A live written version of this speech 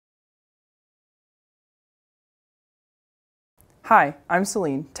Hi, I'm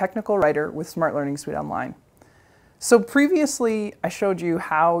Celine, Technical Writer with Smart Learning Suite Online. So previously I showed you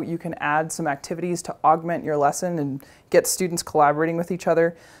how you can add some activities to augment your lesson and get students collaborating with each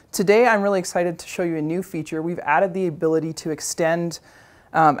other. Today I'm really excited to show you a new feature. We've added the ability to extend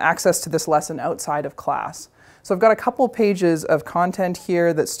access to this lesson outside of class. So I've got a couple pages of content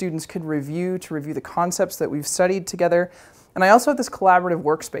here that students could review to review the concepts that we've studied together. And I also have this collaborative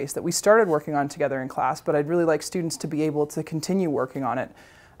workspace that we started working on together in class, but I'd really like students to be able to continue working on it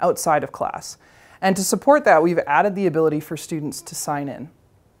outside of class. And to support that, we've added the ability for students to sign in.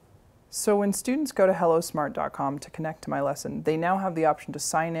 So when students go to hellosmart.com to connect to my lesson, they now have the option to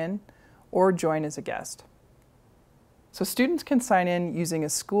sign in or join as a guest. So students can sign in using a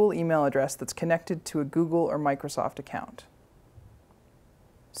school email address that's connected to a Google or Microsoft account.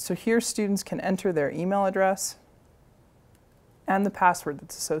 So here students can enter their email address and the password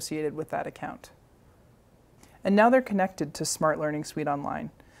that's associated with that account. And now they're connected to Smart Learning Suite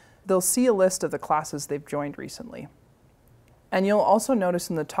Online. They'll see a list of the classes they've joined recently. And you'll also notice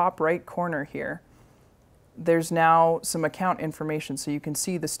in the top right corner here, there's now some account information, so you can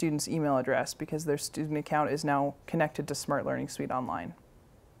see the student's email address because their student account is now connected to Smart Learning Suite Online.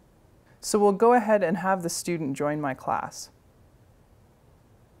 So we'll go ahead and have the student join my class.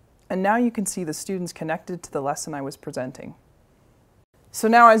 And now you can see the students connected to the lesson I was presenting. So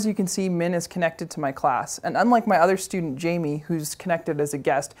now, as you can see, Min is connected to my class. And unlike my other student, Jamie, who's connected as a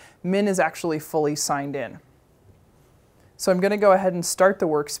guest, Min is actually fully signed in. So I'm going to go ahead and start the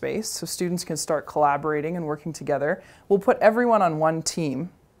workspace so students can start collaborating and working together. We'll put everyone on one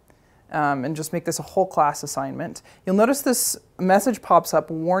team and just make this a whole class assignment. You'll notice this message pops up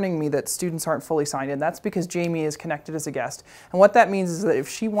warning me that students aren't fully signed in. That's because Jamie is connected as a guest. And what that means is that if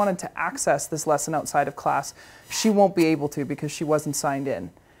she wanted to access this lesson outside of class, she won't be able to because she wasn't signed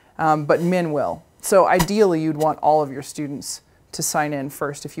in. But Min will. So ideally, you'd want all of your students to sign in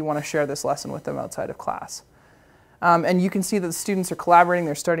first if you want to share this lesson with them outside of class. And you can see that the students are collaborating.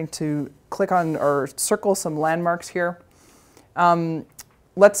 They're starting to click on or circle some landmarks here.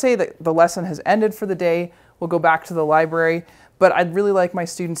 Let's say that the lesson has ended for the day. We'll go back to the library, but I'd really like my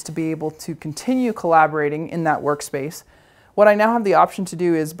students to be able to continue collaborating in that workspace. What I now have the option to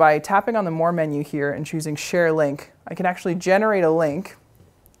do is by tapping on the More menu here and choosing Share Link, I can actually generate a link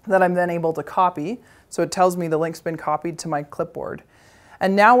that I'm then able to copy. So it tells me the link's been copied to my clipboard.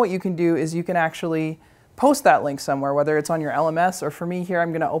 And now what you can do is you can actually post that link somewhere, whether it's on your LMS or for me here,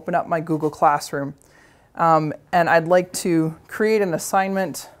 I'm going to open up my Google Classroom. And I'd like to create an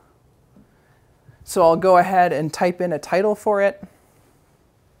assignment. So I'll go ahead and type in a title for it.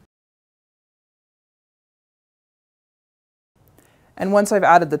 And once I've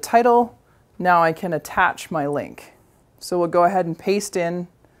added the title, now I can attach my link. So we'll go ahead and paste in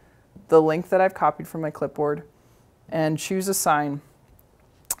the link that I've copied from my clipboard and choose Assign.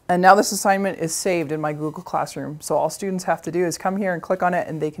 And now this assignment is saved in my Google Classroom. So all students have to do is come here and click on it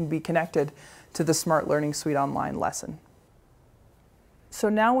and they can be connected to the Smart Learning Suite Online lesson. So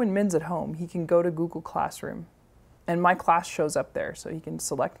now when Min's at home, he can go to Google Classroom and my class shows up there. So he can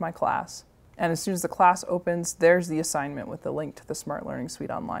select my class. And as soon as the class opens, there's the assignment with the link to the Smart Learning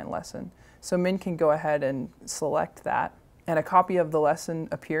Suite Online lesson. So Min can go ahead and select that and a copy of the lesson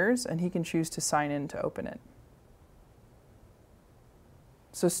appears and he can choose to sign in to open it.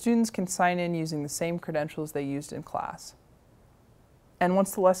 So students can sign in using the same credentials they used in class. And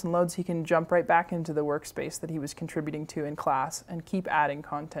once the lesson loads, he can jump right back into the workspace that he was contributing to in class and keep adding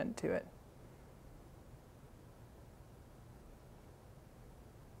content to it.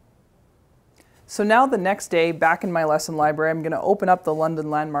 So now the next day, back in my lesson library, I'm going to open up the London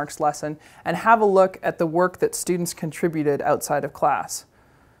Landmarks lesson and have a look at the work that students contributed outside of class.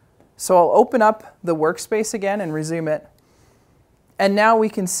 So I'll open up the workspace again and resume it. And now we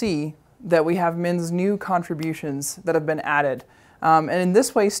can see that we have Min's new contributions that have been added. And in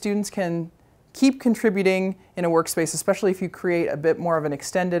this way, students can keep contributing in a workspace, especially if you create a bit more of an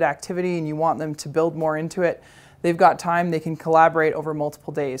extended activity and you want them to build more into it. They've got time, they can collaborate over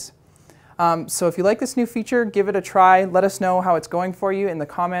multiple days. So if you like this new feature, give it a try. Let us know how it's going for you in the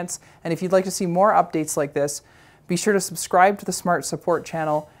comments. And if you'd like to see more updates like this, be sure to subscribe to the Smart Support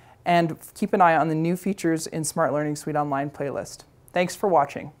channel and keep an eye on the new features in Smart Learning Suite Online playlist. Thanks for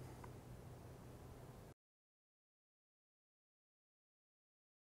watching.